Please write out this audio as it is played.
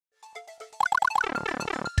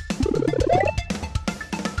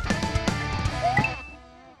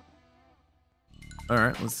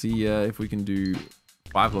Alright, let's see if we can do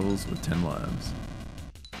 5 levels with 10 lives.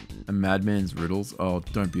 A madman's riddles. Oh,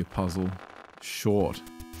 don't be a puzzle. Short.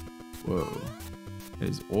 Whoa.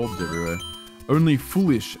 There's orbs everywhere. Only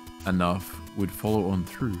foolish enough would follow on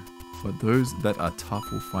through, but those that are tough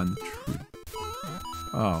will find the truth.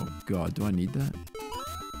 Oh god, do I need that?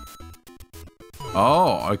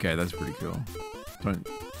 Oh, okay, that's pretty cool. Don't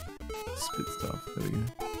spit stuff. There we go.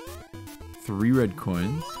 3 red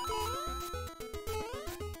coins.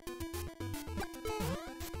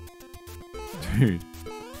 Dude.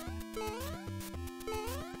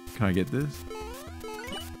 Can I get this?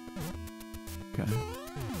 Okay.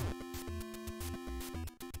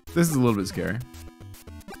 This is a little bit scary.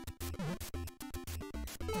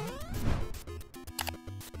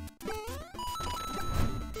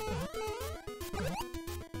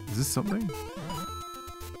 Is this something?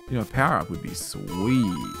 You know, a power up would be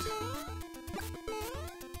sweet.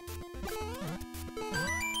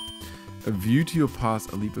 A view to your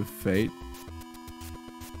past, a leap of fate.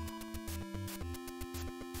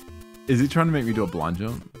 Is it trying to make me do a blind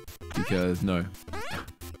jump? Because no.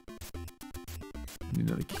 Need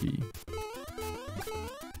another key.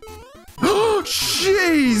 Oh,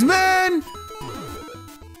 jeez, man!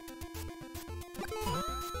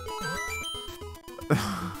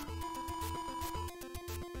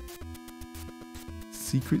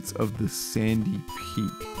 Secrets of the Sandy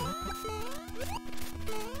Peak.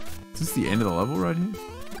 Is this the end of the level right here?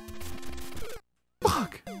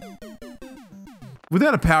 Fuck!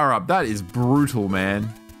 Without a power up, that is brutal,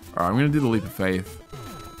 man. Alright, I'm gonna do the leap of faith.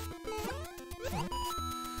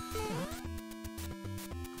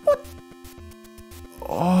 What?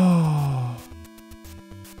 Oh.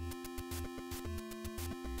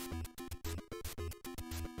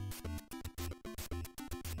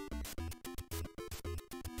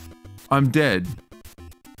 I'm dead.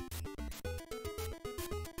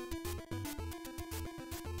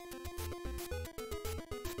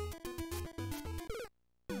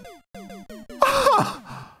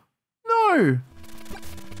 Ah! No!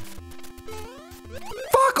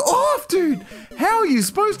 Fuck off, dude! How are you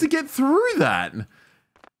supposed to get through that?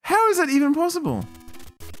 How is that even possible?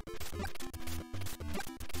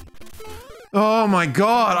 Oh my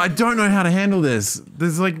god, I don't know how to handle this.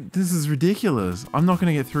 This is ridiculous. I'm not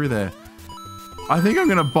gonna get through there. I think I'm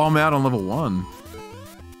gonna bomb out on level 1.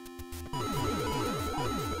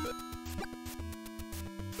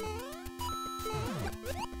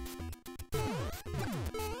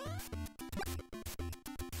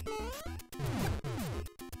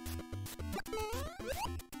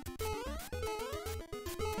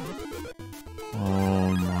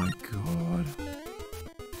 Oh my god.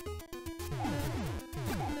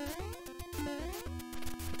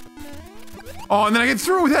 Oh, and then I get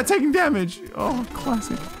through without taking damage. Oh,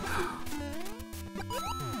 classic.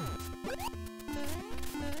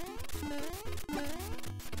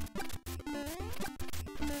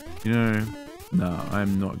 You know, no,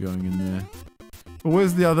 I'm not going in there. But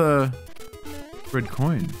where's the other red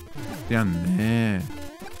coin? Down there.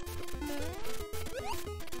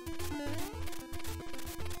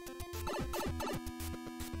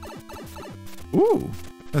 Ooh,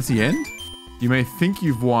 that's the end? You may think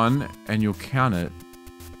you've won, and you'll count it.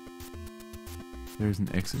 There's an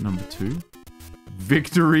exit number 2.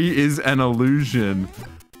 Victory is an illusion.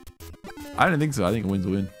 I don't think so. I think a win's a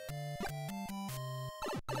win.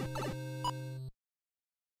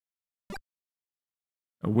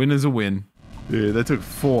 A win is a win. Dude, that took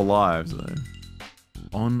 4 lives, though.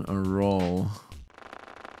 On a roll.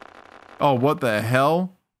 Oh, what the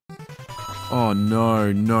hell? Oh,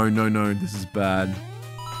 no, no, no, no. This is bad.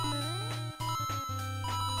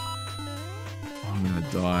 I'm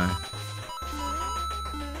gonna die.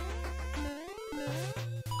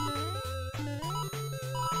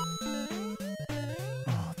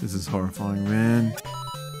 Oh, this is horrifying, man.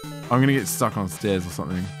 I'm gonna get stuck on stairs or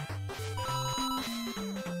something.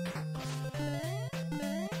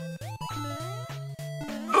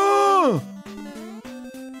 Oh!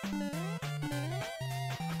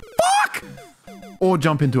 Fuck! Or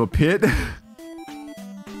jump into a pit.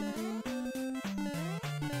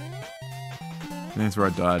 That's where I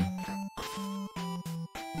died.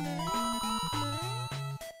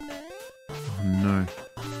 Oh no.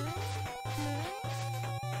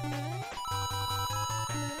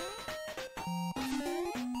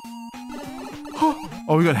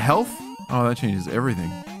 Oh, we got health? Oh, that changes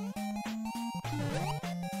everything.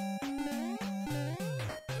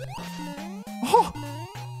 Oh!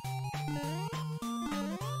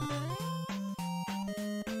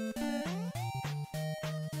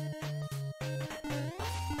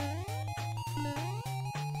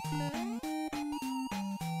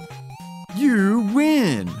 You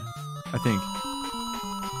win! I think.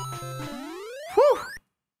 Whew!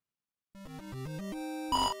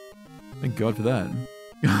 Thank God for that.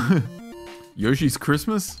 Yoshi's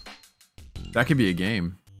Christmas? That could be a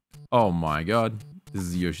game. Oh my God. This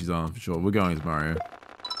is Yoshi's Island for sure. We're going as Mario.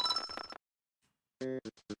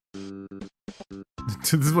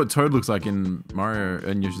 This is what Toad looks like in Mario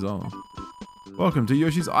and Yoshi's Island. Welcome to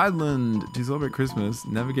Yoshi's Island. To celebrate Christmas,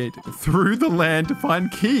 navigate through the land to find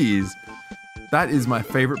keys. That is my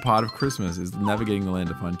favorite part of Christmas, is navigating the land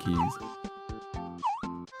to find keys.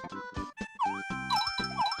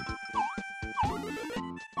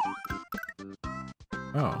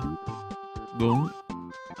 Oh. Boom.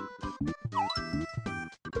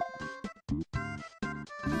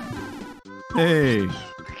 Hey.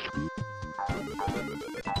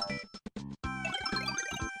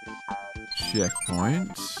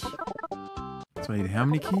 Checkpoint. So I need how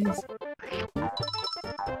many keys?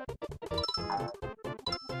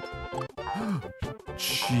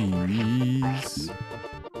 Jeez.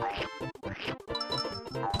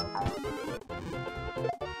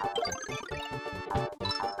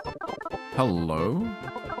 Hello?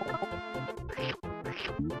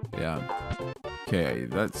 Yeah. Okay,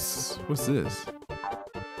 that's... What's this?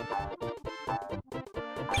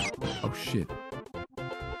 Oh, shit.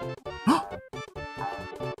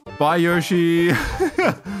 Bye, Yoshi!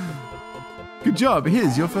 Good job,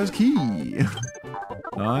 here's your first key.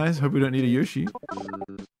 Nice, hope we don't need a Yoshi.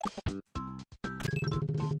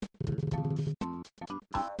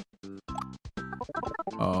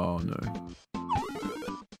 Oh, no.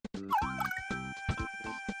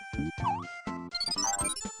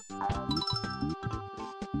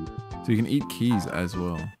 So you can eat keys as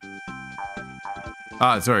well.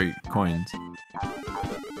 Ah, sorry, coins.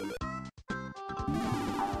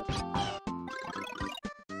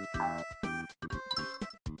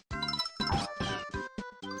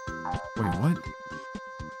 Wait, what?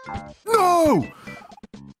 No!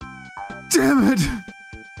 Damn it!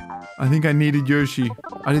 I think I needed Yoshi.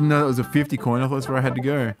 I didn't know that was a 50 coin. I thought that's where I had to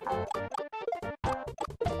go.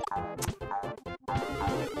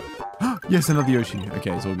 Yes, another Yoshi.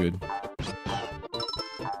 Okay, it's all good.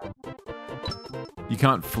 You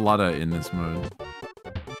can't flutter in this mode.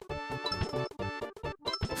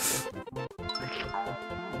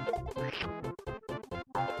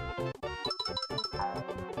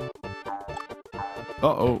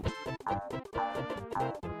 Uh-oh.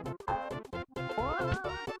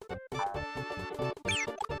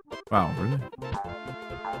 Wow, really?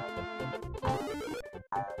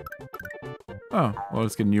 Oh, well,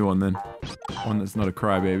 let's get a new one then. One that's not a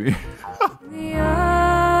crybaby.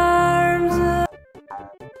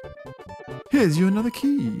 Here's you another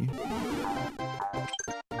key.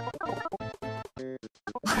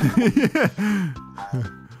 Yeah.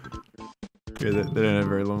 Yeah, they don't have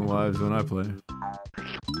very long lives when I play.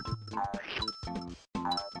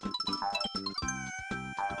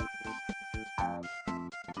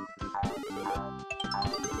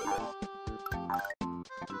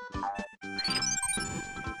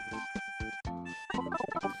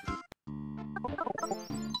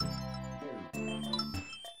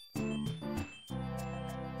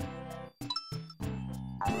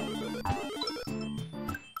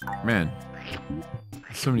 Man,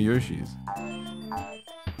 so many Yoshis.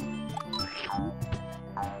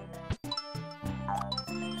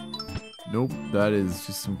 Nope, that is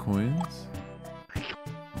just some coins.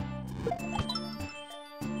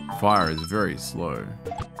 Fire is very slow.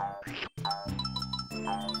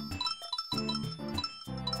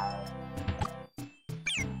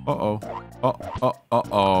 Uh-oh.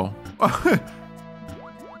 Uh-oh.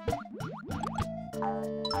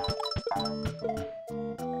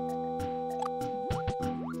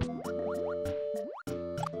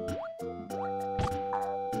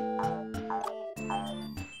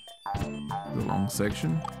 The long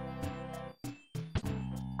section.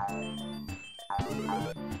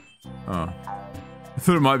 Oh. I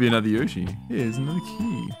thought it might be another Yoshi. Here's another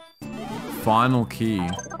key. Final key.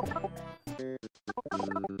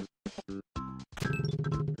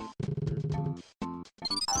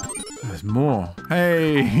 There's more.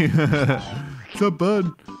 Hey! What's up,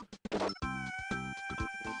 bud?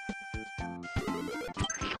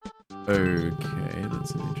 Okay,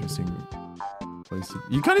 that's an interesting place to...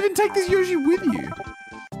 You can't even take this Yoshi with you!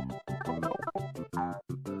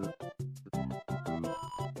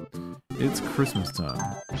 It's Christmas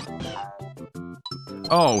time.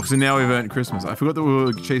 Oh, so now we've earned Christmas. I forgot that we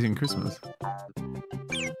were chasing Christmas.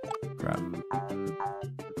 Crap.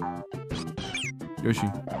 Yoshi.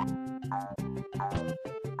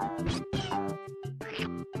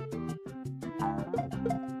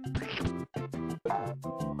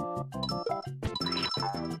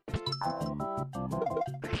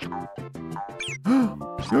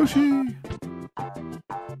 Yoshi!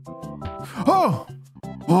 Oh!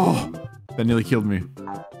 Oh! That nearly killed me.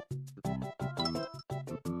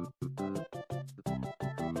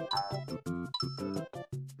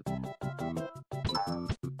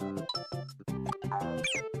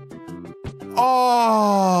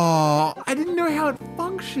 Oh! I didn't know how it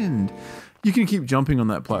functioned. You can keep jumping on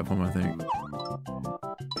that platform, I think.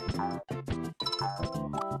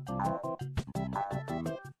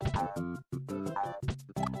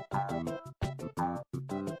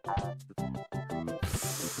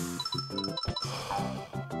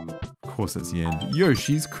 Of course, that's the end.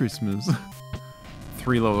 Yoshi's Christmas.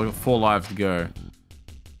 4 lives to go.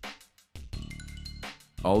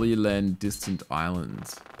 Olyland Distant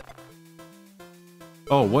Islands.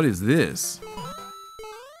 Oh, what is this?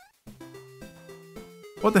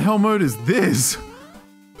 What the hell mode is this?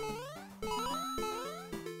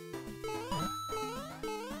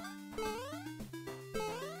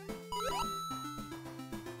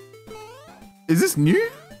 Is this new?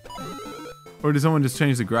 Or did someone just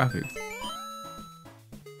change the graphics?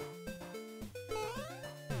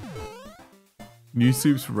 New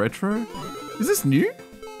Soups Retro? Is this new?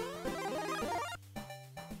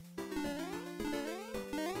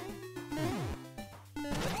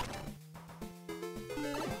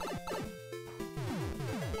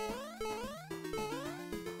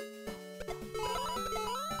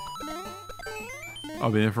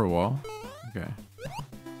 I'll be there for a while. Okay.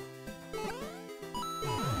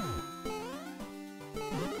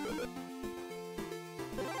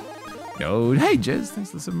 Yo, hey Jez,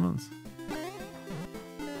 thanks for the 7 months.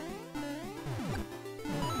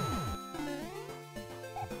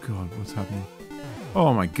 God, what's happening?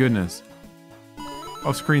 Oh my goodness.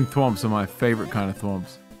 Off-screen thwomps are my favorite kind of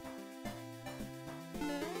thwomps.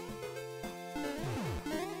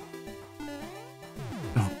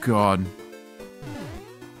 Oh God.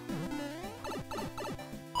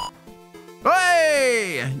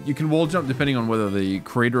 Hey! You can wall jump depending on whether the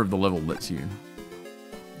creator of the level lets you.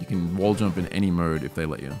 You can wall jump in any mode if they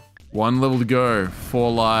let you. 1 level to go,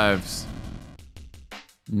 4 lives.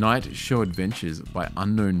 Night Show Adventures by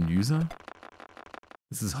unknown user?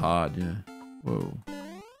 This is hard, yeah. Whoa.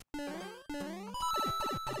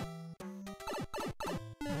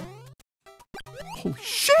 Holy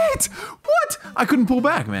shit! What? I couldn't pull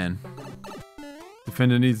back, man.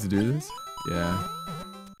 Defender needs to do this? Yeah.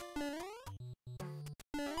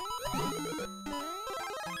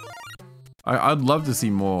 I'd love to see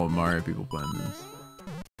more Mario people playing this.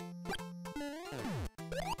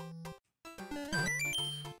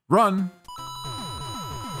 Run!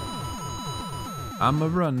 I'm a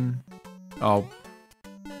run. Oh.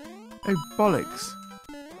 Hey, bollocks.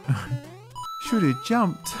 Should have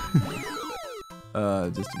jumped. Just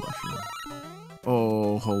a mushroom.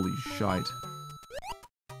 Oh, holy shite.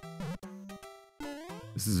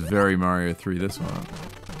 This is very Mario 3, this one.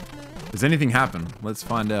 Does anything happen? Let's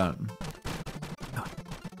find out.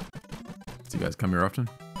 Do you guys come here often?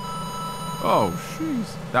 Oh,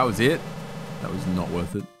 jeez. That was it? That was not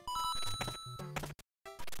worth it.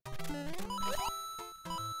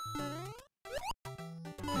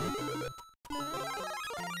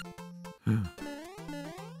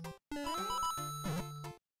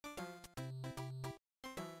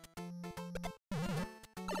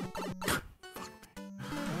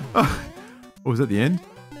 Oh, was that the end?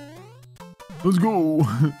 Let's go!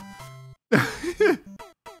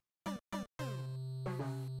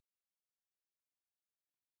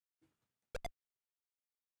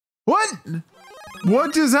 What?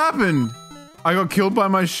 What just happened? I got killed by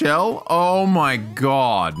my shell? Oh my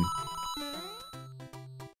god.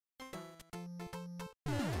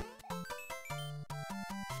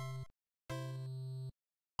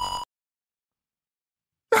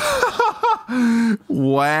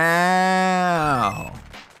 Wow.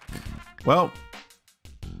 Well,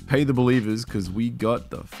 pay the believers because we got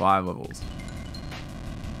the 5 levels.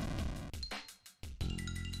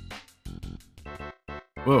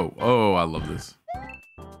 Whoa, oh, I love this.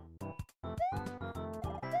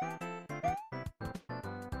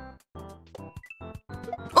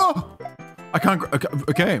 Oh! I can't,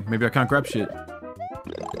 okay, maybe I can't grab shit.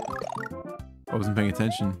 I wasn't paying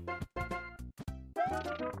attention.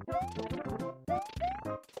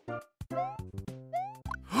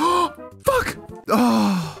 Fuck!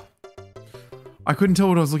 Oh! I couldn't tell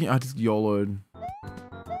what I was looking at, I just YOLO'd.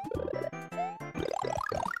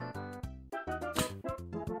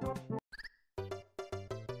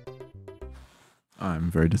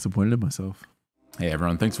 I'm very disappointed in myself. Hey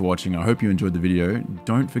everyone, thanks for watching. I hope you enjoyed the video.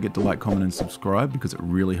 Don't forget to like, comment, and subscribe because it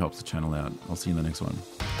really helps the channel out. I'll see you in the next one.